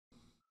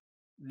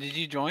Did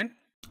you join?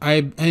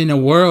 I in a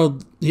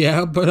world,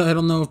 yeah, but I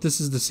don't know if this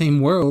is the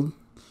same world.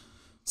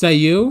 Is that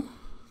you?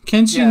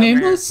 Kenshi Yeah, I'm right here.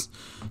 Nameless?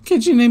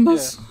 Kenshi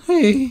Nameless?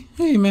 Yeah.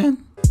 Hey,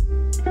 man.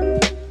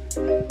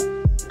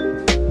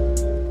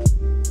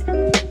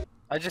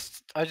 I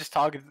just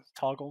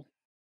toggled.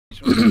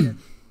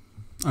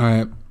 All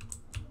right.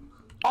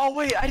 Oh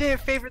wait, I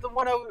didn't favorite the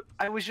one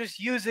I was just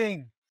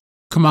using.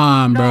 Come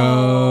on, bro.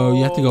 No.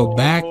 You have to go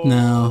back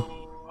now.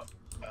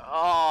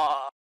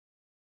 Oh.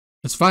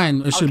 It's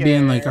fine. It should be Okay.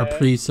 in like our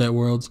preset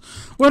worlds.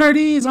 What are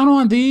these? I don't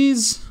want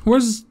these.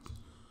 Where's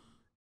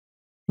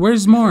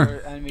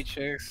more? Enemy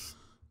chicks.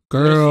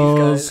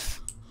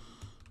 Girls.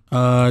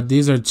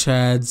 These are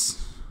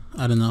Chads.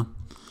 I don't know.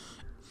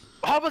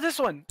 How about this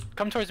one?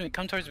 Come towards me.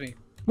 Come towards me.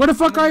 Where the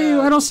fuck are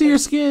you? I don't see your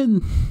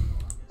skin.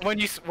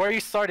 Where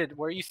you started,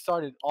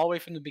 all the way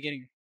from the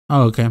beginning.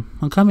 Oh, okay.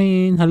 I'm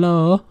coming.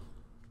 Hello.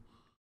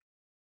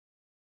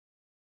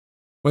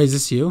 Wait, is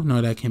this you?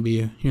 No, that can't be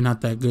you. You're not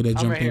that good at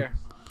jumping. Right here.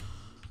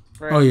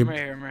 I'm right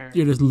here.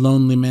 You're just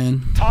lonely,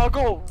 man.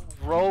 Toggle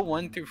row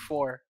 1 through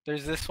 4.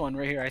 There's this one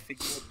right here. I think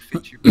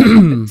would fit you.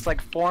 It's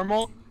like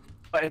formal,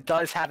 but it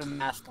does have a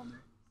mask on it.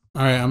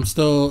 All right, I'm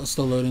still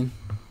loading.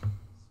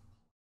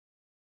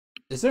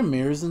 Is there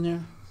mirrors in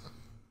there?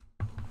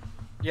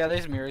 Yeah,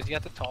 there's mirrors. You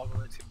have to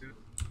toggle it too.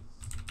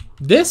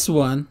 This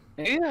one?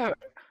 Yeah.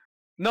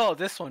 No,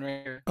 this one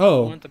right here. Oh.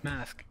 The one with the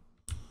mask.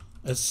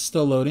 It's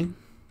still loading.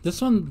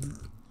 This one,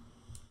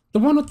 the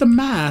one with the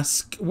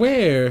mask.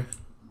 Where?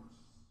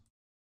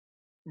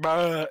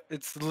 Bruh,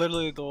 it's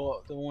literally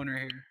the one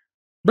right here.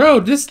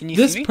 Bro, this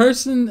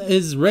person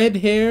is red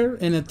hair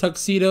in a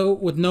tuxedo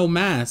with no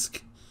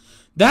mask.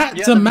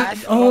 That's a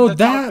mask. Oh,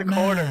 that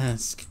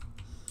mask.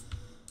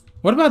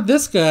 What about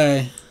this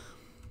guy?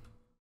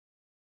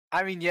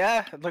 I mean,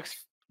 yeah, it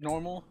looks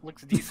normal.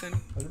 Looks decent.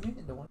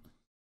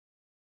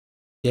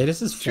 Yeah,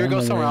 this is. Should we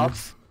go somewhere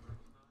else?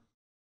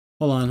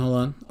 Hold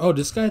on. Oh,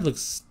 this guy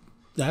looks.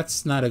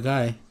 That's not a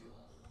guy.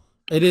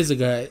 It is a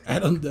guy. I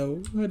don't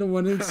know. I don't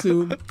want to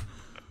assume.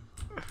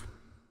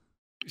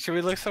 Should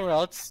we look somewhere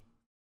else?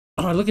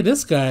 Oh, look at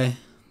this guy.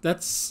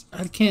 That's.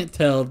 I can't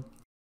tell.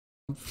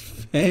 I'm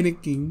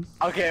panicking.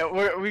 Okay,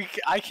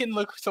 I can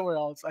look somewhere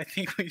else. I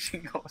think we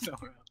should go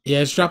somewhere else.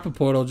 Yeah, just drop a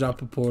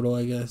portal,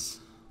 I guess.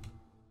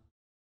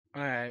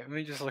 Alright, let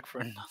me just look for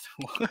another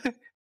one.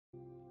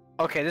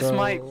 Okay, this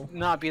might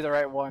not be the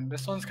right one.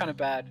 This one's kind of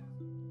bad.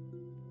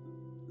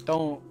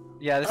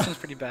 Yeah, this one's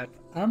pretty bad.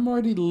 I'm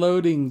already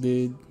loading,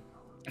 dude.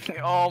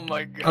 Oh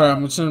my god. Alright,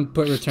 I'm just gonna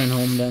put return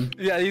home then.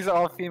 Yeah, these are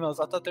all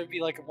females. I thought there'd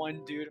be like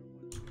one dude.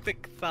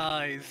 Thick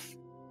thighs.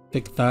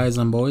 Thick thighs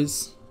on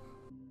boys?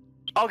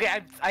 Okay,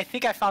 I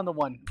think I found the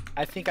one.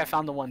 I think I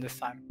found the one this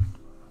time.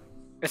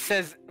 It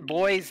says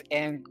boys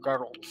and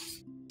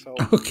girls. So.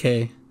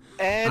 Okay.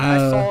 And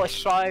I saw a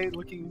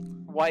shy-looking,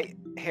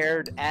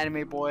 white-haired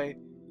anime boy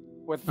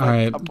with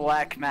like, a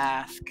black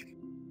mask,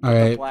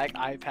 a black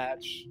eye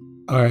patch.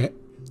 All right.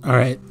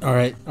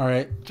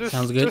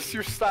 Sounds good. Just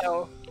your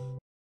style.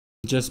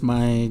 Just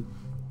my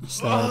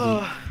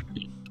style.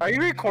 Are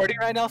you recording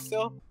right now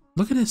still?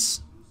 Look at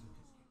this.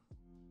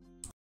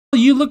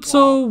 You look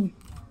so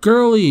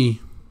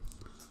girly.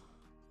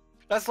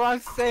 That's what I'm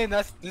saying.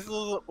 This is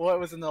what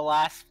was in the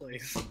last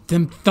place.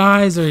 Them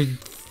thighs are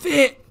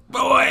thick,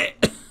 boy.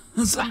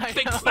 Some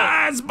thick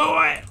thighs,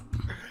 boy.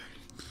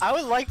 I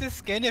would like this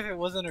skin if it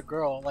wasn't a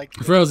girl. Like,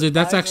 bro, dude,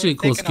 that's actually a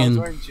cool skin. I was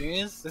wearing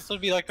jeans, this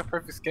would be like the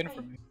perfect skin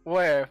for me.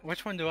 Where?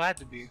 Which one do I have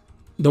to be?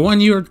 The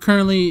one you are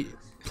currently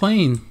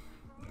playing.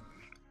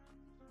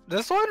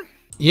 This one?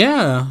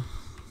 Yeah.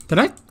 Did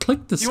I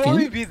click the skin? You want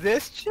me to be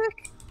this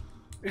chick?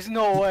 There's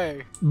no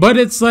way. But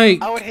it's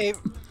like. I would hate.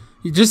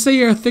 You just say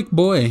you're a thick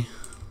boy.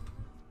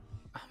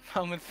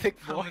 I'm a thick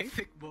boy.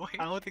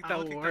 I don't think that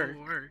would work.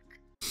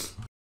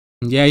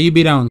 Yeah, you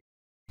be down.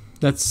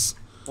 That's.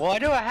 Why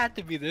do I have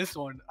to be this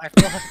one? I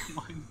feel like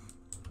one.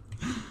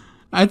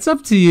 It's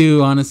up to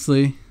you,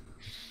 honestly.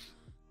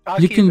 I'll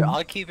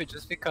keep it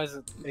just because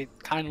it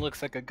kind of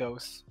looks like a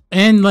ghost.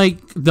 And like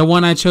the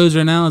one I chose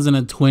right now is in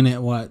a twin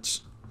it. Watch.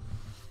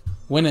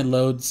 When it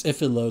loads,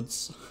 if it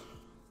loads.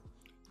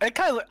 It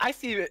kind of. I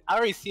see it. I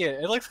already see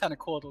it. It looks kind of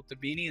cool with the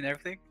beanie and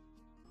everything.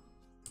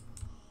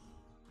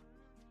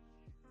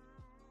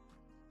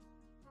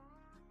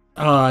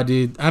 Oh,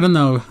 dude, I don't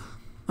know.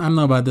 I don't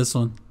know about this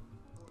one.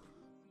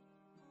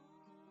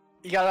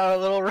 You got a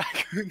little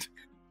raccoon.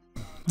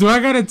 Do I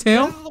got a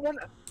tail? This is the one...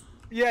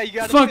 Yeah, you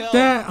got a tail. tail. Fuck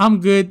that. I'm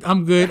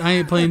good. I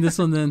ain't playing this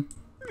one then.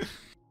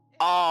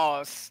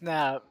 Oh,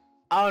 snap.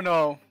 I don't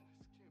know.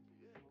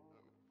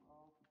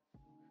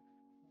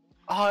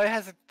 Oh, it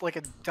has like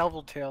a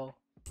double tail.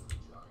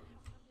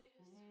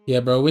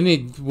 Yeah, bro. We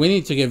need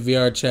to get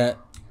VRChat.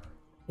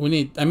 We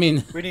need to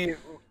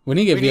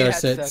get VR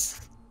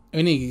sets.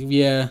 We need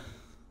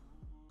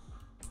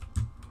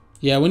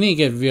we need to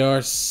get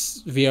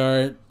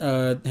VR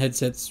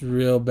headsets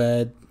real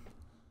bad.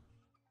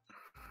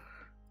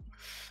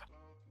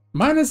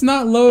 Mine is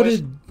not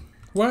loaded.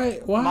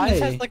 Why? Mine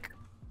has like,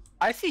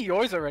 I see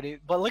yours already,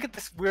 but look at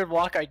this weird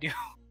walk I do.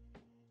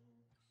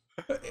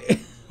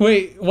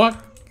 Wait,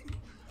 walk.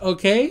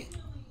 Okay?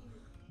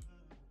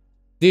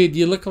 Dude,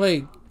 you look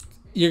like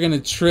you're gonna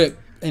trip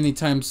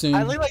anytime soon.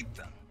 I look like...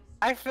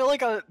 I feel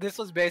like this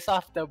was based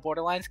off the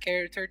Borderlands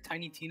character,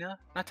 Tiny Tina.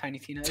 Not Tiny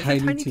Tina. Is it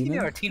Tiny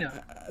Tina or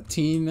Tina?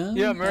 Tina?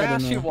 Yeah, remember how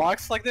she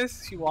walks like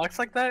this? She walks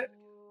like that?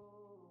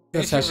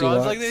 That's how she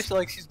runs like this,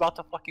 like she's about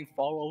to fucking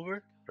fall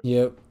over.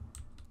 Yep.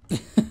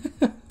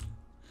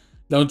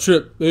 Don't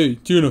trip. Hey,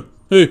 Tina.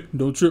 Hey,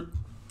 don't trip.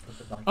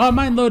 Oh,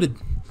 mine loaded.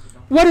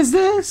 What is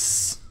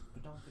this?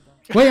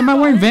 Wait, am I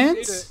wearing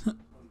Vans?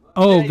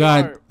 Oh, yeah,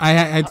 God.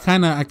 I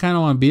kind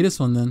of want to beat this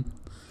one then.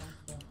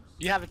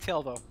 You have a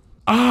tail, though.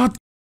 Oh,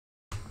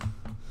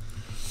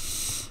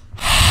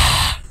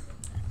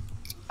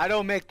 I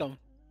don't make them.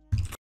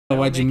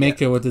 Why'd you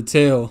make it with the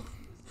tail?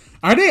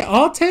 Are they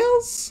all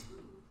tails?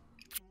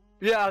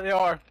 Yeah, they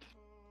are.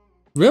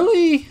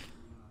 Really?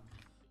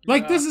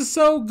 Like, this is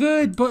so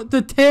good, but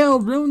the tail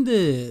ruined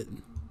it.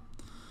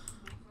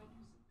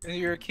 And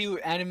you're a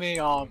cute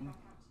anime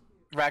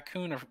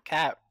raccoon or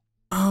cat.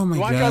 Oh my God.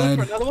 You want to try look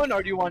for another one,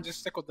 or do you want to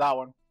just stick with that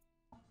one?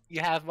 You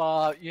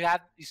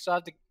still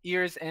have the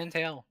ears and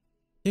tail.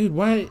 Dude,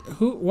 why?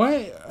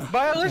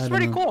 But it looks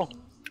pretty cool.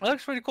 It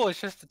looks pretty cool.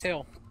 It's just the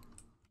tail.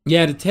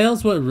 Yeah, the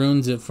tail's what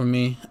ruins it for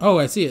me. Oh,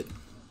 I see it.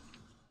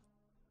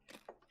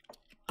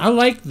 I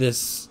like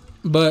this,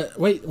 but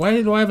wait,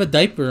 why do I have a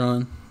diaper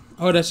on?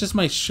 Oh, that's just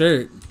my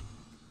shirt.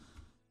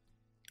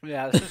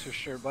 Yeah, that's just your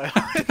shirt, but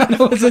I thought it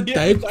was a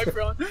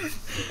diaper. On.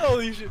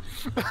 Holy shit.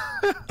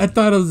 I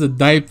thought it was a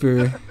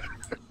diaper.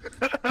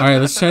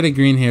 Alright, let's try the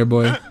green hair,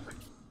 boy.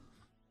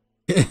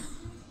 This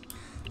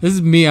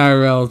is me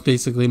IRL,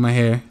 basically, my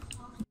hair.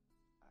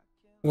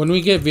 When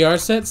we get VR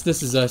sets,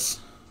 this is us.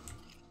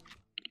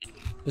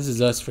 This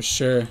is us for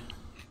sure.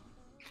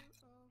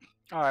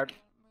 Alright.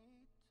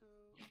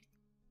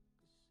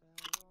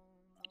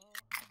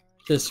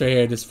 This right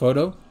here, this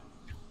photo.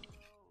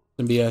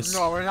 Gonna be us.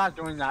 No, we're not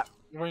doing that.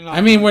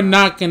 We're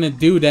not gonna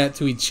do that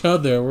to each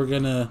other. We're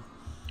gonna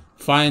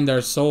find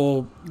our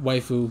soul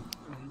waifu.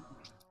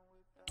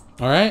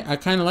 Alright, I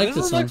kinda like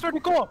this one. This looks pretty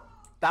cool.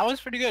 That one's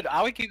pretty good.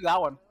 I would keep that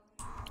one.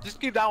 Just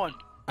keep that one.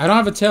 I don't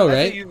have a tail,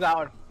 right? Use that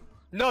one.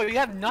 No, you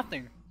have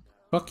nothing.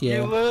 Fuck yeah.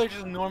 You're literally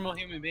just a normal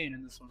human being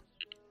in this one.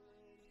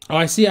 Oh,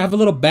 I see. I have a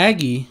little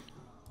baggie.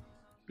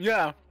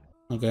 Yeah.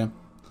 Okay.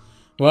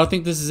 Well, I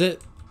think this is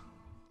it.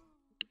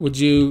 Would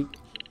you,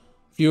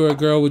 if you were a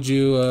girl, would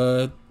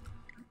you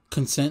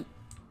consent?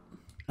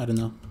 I don't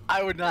know.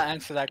 I would not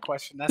answer that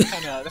question.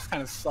 That's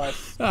kind of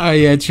sus. Oh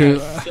yeah,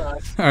 true. All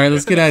right,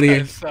 let's get out of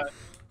here.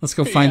 Let's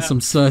go find some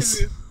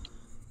sus.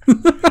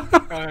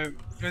 Alright,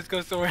 let's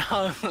go somewhere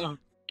else.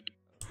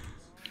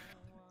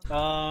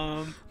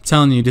 I'm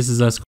telling you, this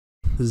is us.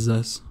 This is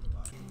us.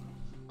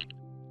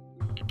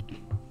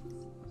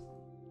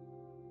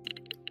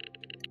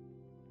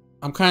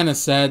 I'm kind of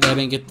sad that I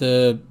didn't get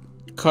the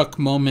cuck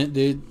moment,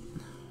 dude.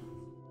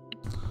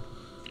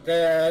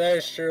 Yeah, that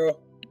is true.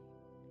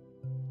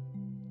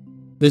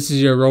 This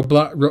is your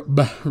robot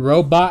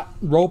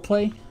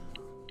roleplay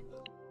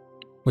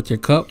with your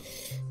cup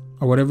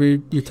or whatever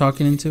you're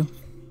talking into.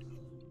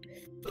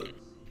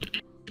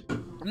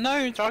 I'm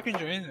not even talking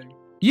to anything.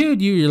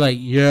 You're like,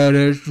 yeah,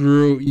 that's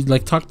true. You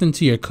like talked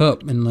into your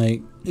cup and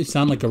like you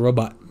sound like a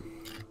robot.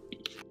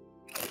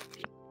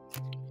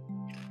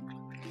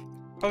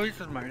 Oh,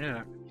 this is my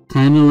internet.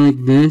 Kind of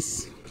like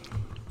this.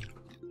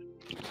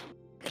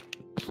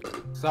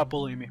 Stop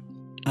bullying me.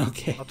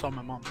 Okay. I'll tell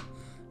my mom.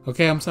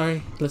 Okay, I'm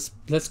sorry.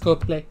 Let's go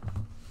play.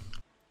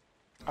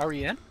 Are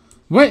we in?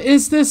 What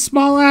is this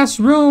small ass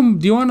room?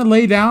 Do you want to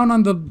lay down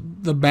on the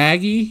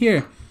baggie?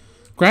 Here,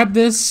 grab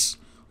this.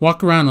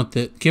 Walk around with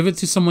it. Give it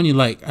to someone you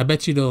like. I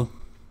bet you they'll.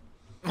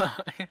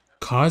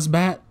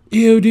 Cosbat?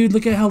 Ew, dude,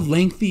 look at how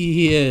lengthy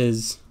he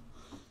is.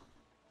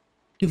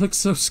 He looks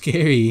so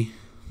scary.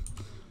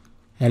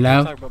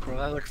 Hello? Talk about, bro.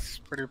 That looks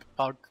pretty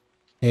pug.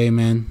 Hey,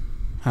 man.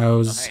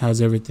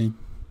 How's everything?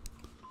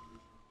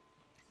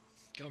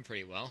 Going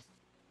pretty well.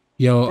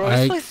 Yo, bro,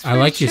 I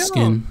like your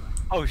skin.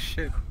 Oh,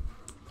 shit.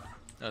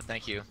 Oh,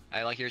 thank you.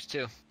 I like yours,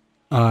 too.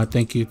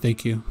 Thank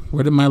you.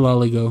 Where did my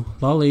lolly go?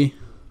 Lolly.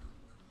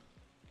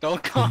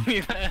 Don't call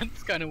me that.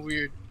 It's kind of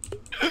weird.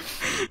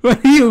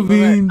 What do you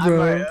mean,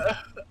 bro?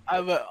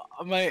 I'm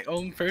my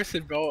own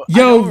person, bro.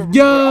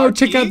 Yo,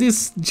 check out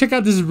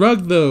this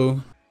rug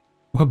though.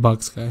 What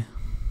box guy?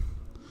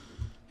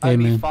 Hey,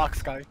 man.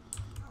 Fox guy.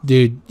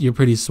 Dude, you're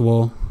pretty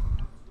swole.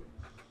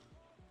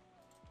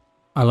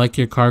 I like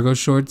your cargo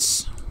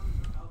shorts.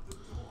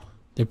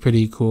 They're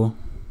pretty cool.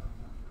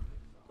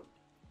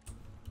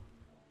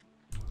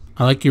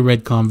 I like your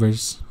red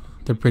Converse.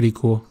 They're pretty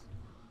cool.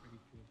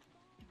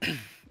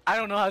 I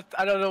don't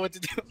know what to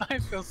do. I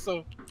feel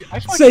so.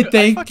 Say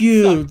thank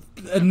you.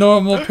 A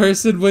normal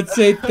person would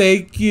say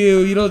thank you.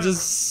 You don't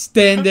just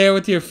stand there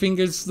with your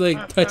fingers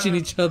like touching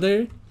each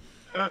other.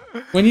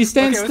 When you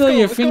stand still,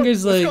 your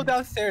fingers like. Let's go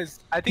downstairs.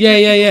 I think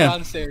yeah.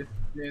 Downstairs.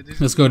 Yeah,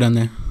 let's go down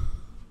there.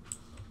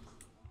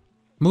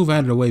 Move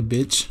out of the way,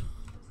 bitch.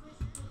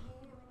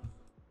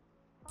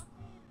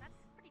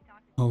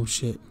 Oh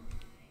shit.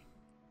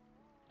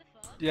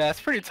 Yeah, it's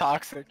pretty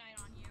toxic.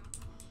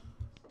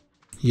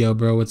 Yo,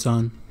 bro, what's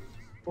on?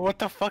 What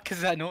the fuck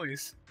is that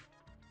noise?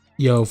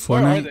 Yo,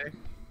 Fortnite.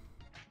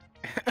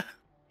 Where are they?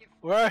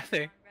 Where are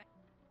they?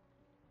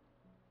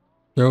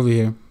 They're over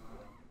here.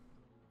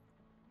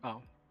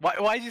 Oh,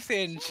 why'd you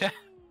say in chat?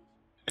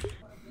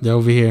 They're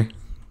over here.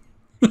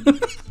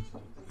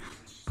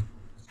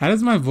 How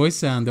does my voice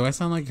sound? Do I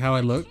sound like how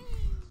I look?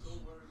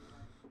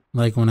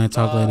 Like when I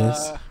talk like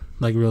this?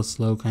 Like real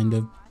slow, kind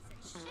of.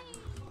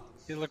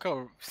 You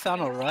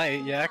sound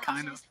alright, yeah,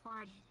 kind of.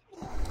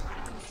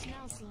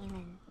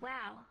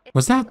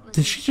 Was that?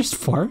 Did she just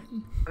fart?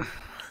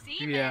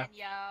 Seaman, Yeah.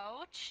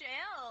 yo, chill.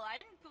 I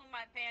didn't poop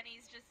my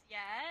panties just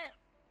yet.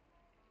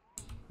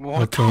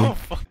 What the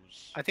fuck?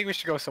 I think we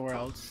should go somewhere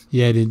else.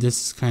 Yeah, dude,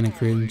 this is kind of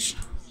cringe.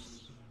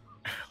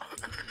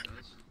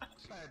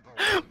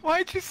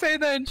 Why'd you say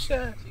that in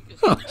chat?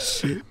 Oh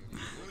shit.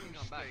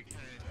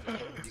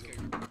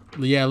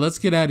 Yeah, let's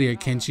get out of here,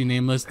 Kenshi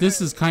Nameless. This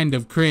is kind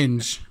of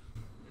cringe.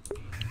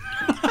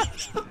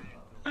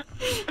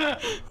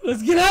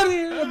 Let's get out of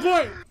here,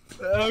 abort.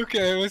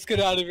 Okay, let's get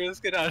out of here.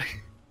 Let's get out of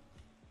here.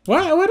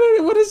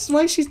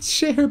 Why she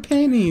shit her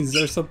panties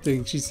or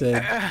something? She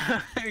said.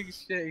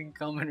 Shit and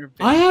cum in her panties.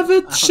 I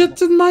haven't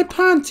shit in my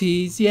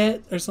panties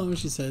yet, or something.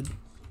 She said.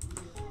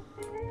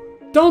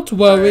 Don't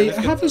worry, I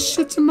haven't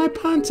shit in my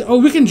panties. Oh,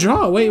 we can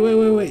draw. Wait.